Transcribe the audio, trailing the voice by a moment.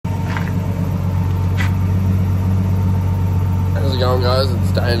going, guys?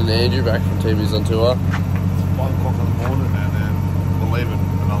 It's Dan and Andrew back from TV's on tour. 1 o'clock in the morning and then we're leaving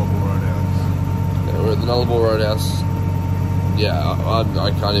the Nullarbor Roadhouse. Yeah, we're at the Nullarbor Roadhouse. Yeah,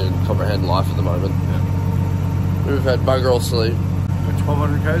 I can't even comprehend life at the moment. Yeah. We've had bugger all sleep.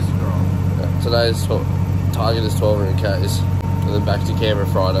 1200 k's to drive. Yeah, today's target is 1200 k's, and then back to Canberra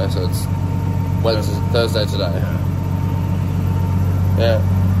Friday, so it's Thursday today. Yeah,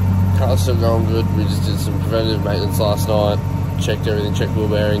 car's still going good. We just did some preventative maintenance last night, checked everything, checked wheel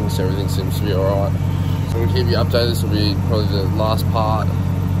bearings, everything seems to be alright. So we'll keep you updated. This will be probably the last part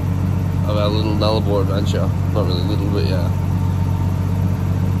of our little Nullarbor adventure. Not really little, but yeah.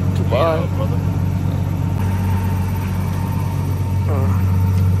 Goodbye. Yeah, brother.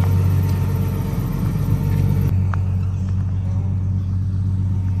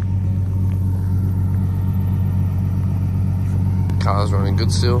 Car's running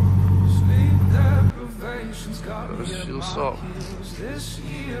good still. Fuel stop.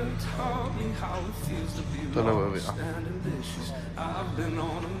 Don't know where we are. I've been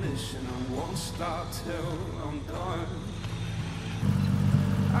on a mission, I won't stop till I'm done.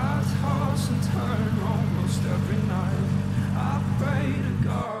 I toss and turn almost every night. I pray to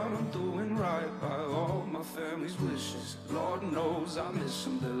God I'm doing right by all my family's wishes. Lord knows I miss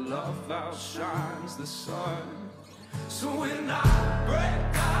them, their love outshines the sun. So when I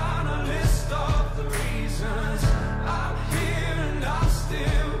break down a list of the reasons I'm here and I'm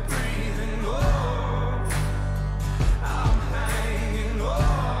still breathing, oh, I'm hanging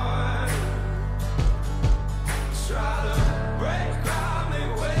on. Try to break out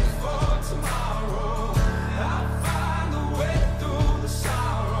and wait for tomorrow. I'll find a way through the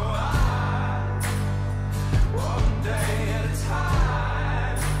sorrow. One day at a time.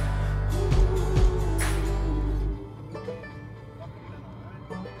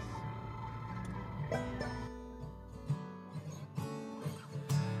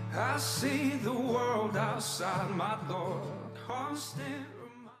 I see the world outside my door, constant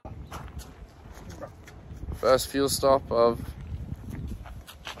First fuel stop of,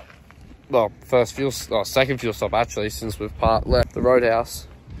 well, second fuel stop actually, since we've left the Roadhouse.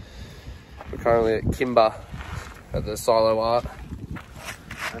 We're currently at Kimber at the Silo Art.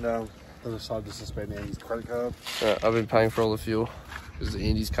 And I decided to suspend Andy's credit card. I've been paying for all the fuel because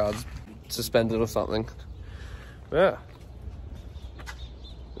Andy's card's suspended or something. Yeah.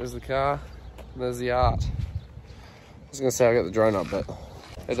 There's the car, and there's the art. I was going to say I'll get the drone up, but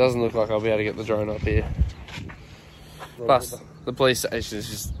it doesn't look like I'll be able to get the drone up here. Plus, the police station is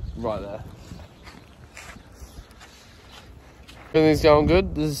just right there. Everything's going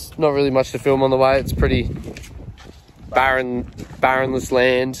good. There's not really much to film on the way. It's pretty barrenless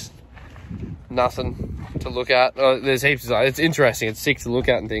land. Nothing to look at. Oh, there's heaps of, it's interesting. It's sick to look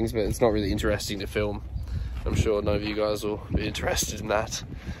at and things, but it's not really interesting to film. I'm sure none of you guys will be interested in that.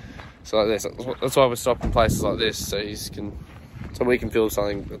 So like this, that's why we're stopping places like this, so we can film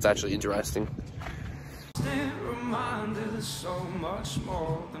something that's actually interesting. reminded so much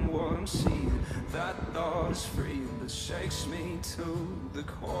more than what I'm seeing. That thought is free, but shakes me to the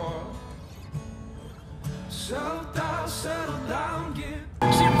core. Settle down, get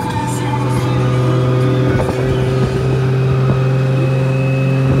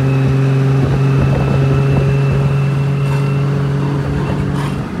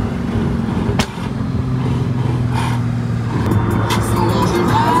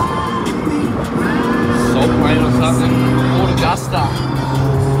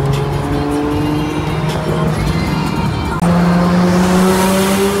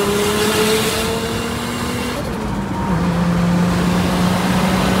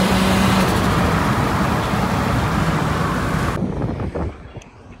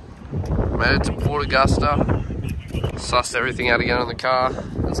made it to Port Augusta, sussed everything out again on the car.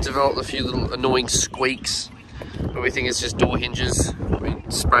 It's developed a few little annoying squeaks, but we think it's just door hinges. We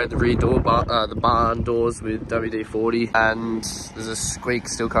sprayed the rear door, the barn doors with WD-40, and there's a squeak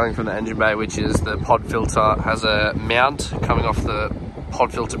still coming from the engine bay, which is the pod filter has a mount coming off the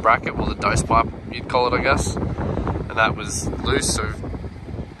pod filter bracket, or the dose pipe you'd call it, I guess, and that was loose, so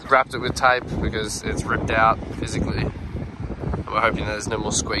we've wrapped it with tape because it's ripped out physically. We're hoping there's no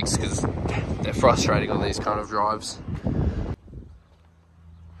more squeaks because they're frustrating on these kind of drives.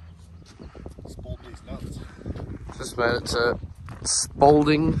 Just made it to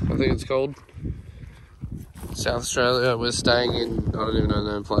Spalding, I think it's called. South Australia. We're staying in, I don't even know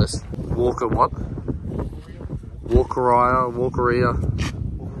the name of the place. Walkeria.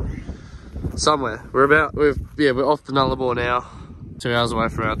 Somewhere. We're off the Nullarbor now. 2 hours away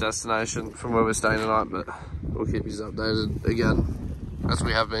from our destination, from where we're staying tonight, but we'll keep you updated again, as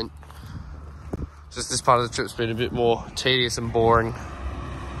we have been. Just this part of the trip's been a bit more tedious and boring.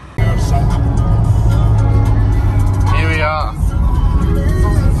 Here we are.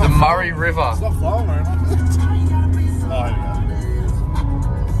 The Murray River. It's not flowing very much. Oh, here we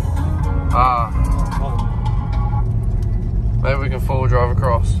go. Maybe we can four-wheel drive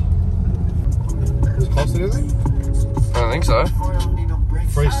across. Is it close to anything? I don't think so.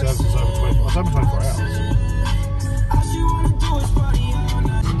 Free services over 24 hours.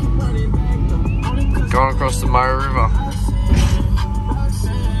 Going across the Murray River.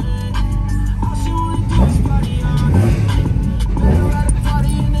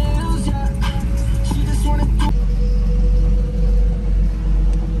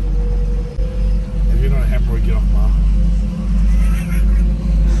 If you're not a hamper, get off Mark.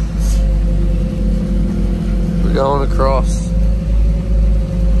 We're going across.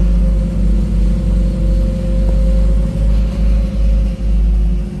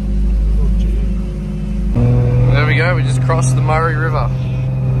 There we go, we just crossed the Murray River.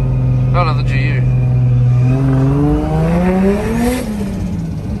 Oh, another GU.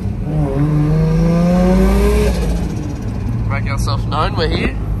 Make ourselves known, we're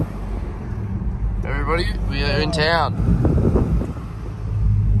here. Everybody, we are in town.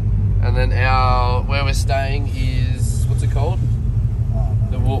 And then where we're staying is, what's it called?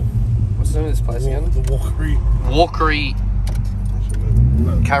 What's the name of this place again? The Walkery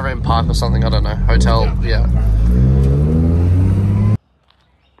Caravan Park or something, I don't know. Hotel, yeah.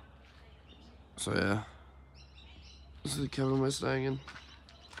 So yeah, this is the cabin we're staying in.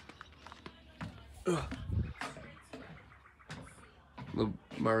 Ugh. The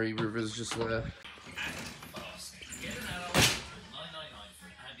Murray River is just there.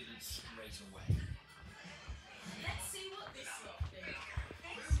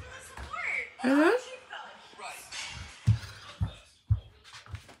 Hello?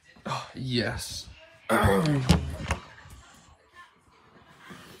 Oh, yes. And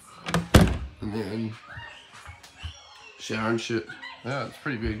then shower and shit. Yeah, it's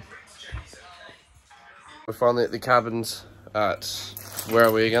pretty big. We're finally at the cabins at, where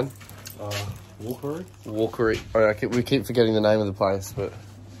are we again? Walkery? Walkery. Oh, we keep forgetting the name of the place, but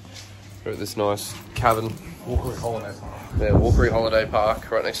we're at this nice cabin. Walkery Holiday Park. Yeah, Walkery Holiday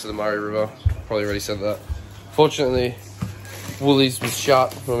Park, right next to the Murray River. Probably already said that. Fortunately, Woolies was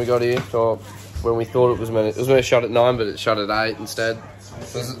shut when we got here, or when we thought it was meant to shut at 9, but it shut at 8 instead.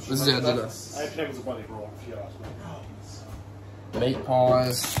 This is our dinner. 8 PM was a bloody raw, if you ask me. Meat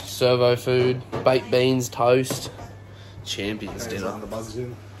pies, servo food, baked beans, toast. Champions dinner. The bugs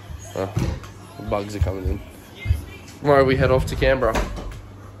in. Oh, the bugs are coming in. Tomorrow we head off to Canberra.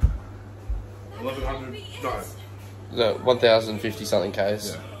 1100, No, 1,050 something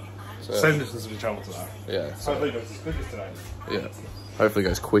Ks. Yeah. So, Same distance as we travelled today. yeah. So, Hopefully it goes as quick as today. yeah. Hopefully it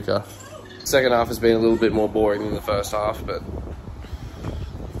goes quicker. Second half has been a little bit more boring than the first half, but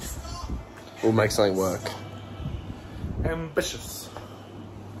we'll make something work. Ambitious.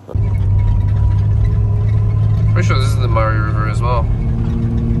 Pretty sure this is the Murray River as well.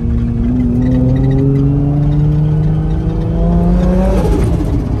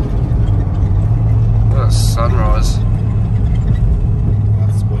 What a sunrise.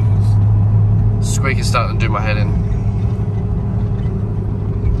 That's squeakers. Squeaker's starting to do my head in.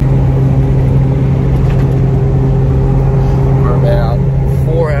 We're about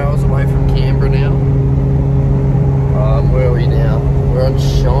 4 hours away from Canberra now. Where are we now? We're on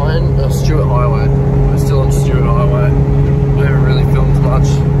Stewart Highway. We're still on Stewart Highway. We haven't really filmed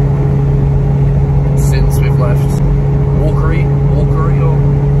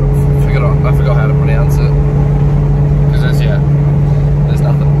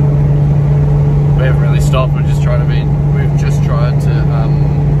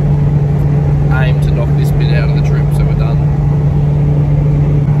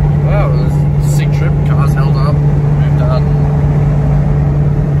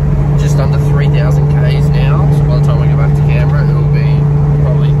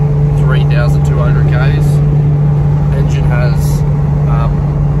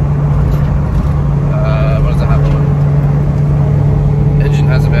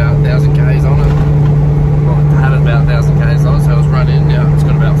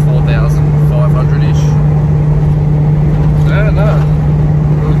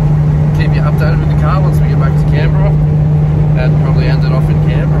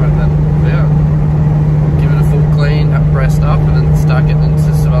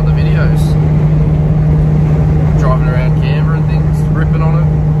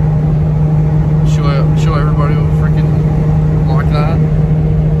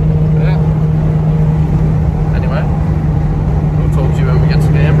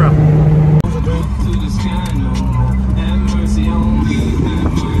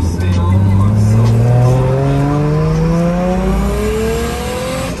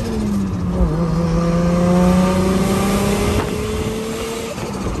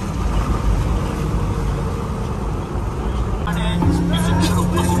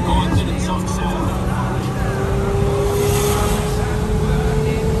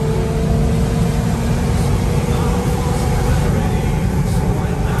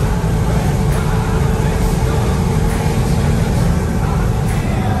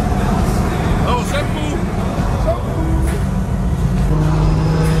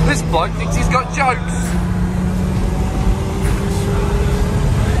folks.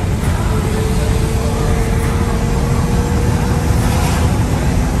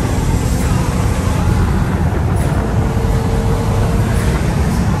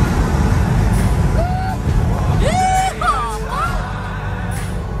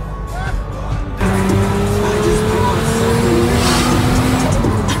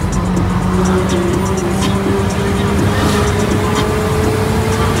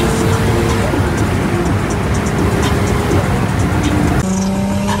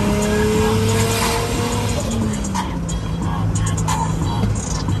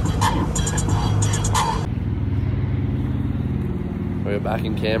 We're back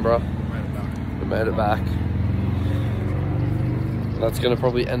in Canberra. We made it back. That's going to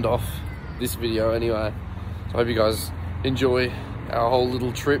probably end off this video anyway. So I hope you guys enjoy our whole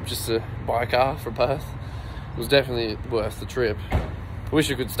little trip just to buy a car for Perth. It was definitely worth the trip. I wish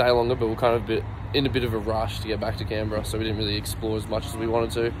we could stay longer, but we're kind of in a bit of a rush to get back to Canberra, so we didn't really explore as much as we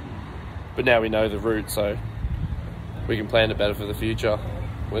wanted to. But now we know the route, so we can plan it better for the future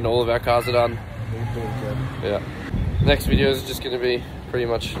when all of our cars are done. Yeah. Next video is just going to be pretty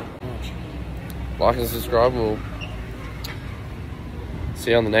much like and subscribe, and we'll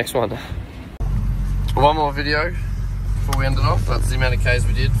see you on the next one. One more video before we end it off. That's the amount of Ks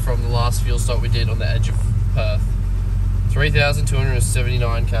we did from the last fuel stop we did on the edge of Perth.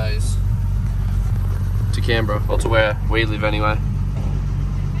 3,279 Ks to Canberra, or to where we live anyway.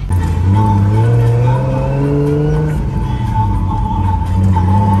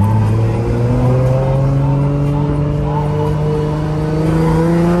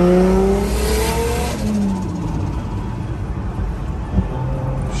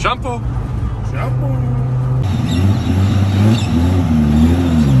 Shampoo!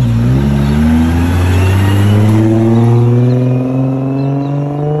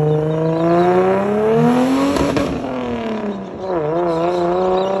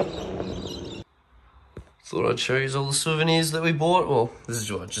 Thought I'd show you all the souvenirs that we bought. Well, this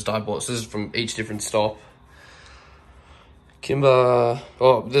is what just I bought, so this is from each different stop. Kimber,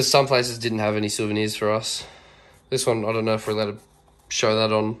 oh, there's some places didn't have any souvenirs for us. This one, I don't know if we're allowed to show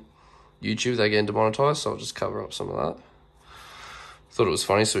that on YouTube, they get demonetized, so I'll just cover up some of that. Thought it was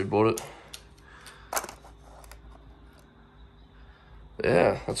funny, so we bought it. But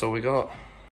yeah, that's all we got.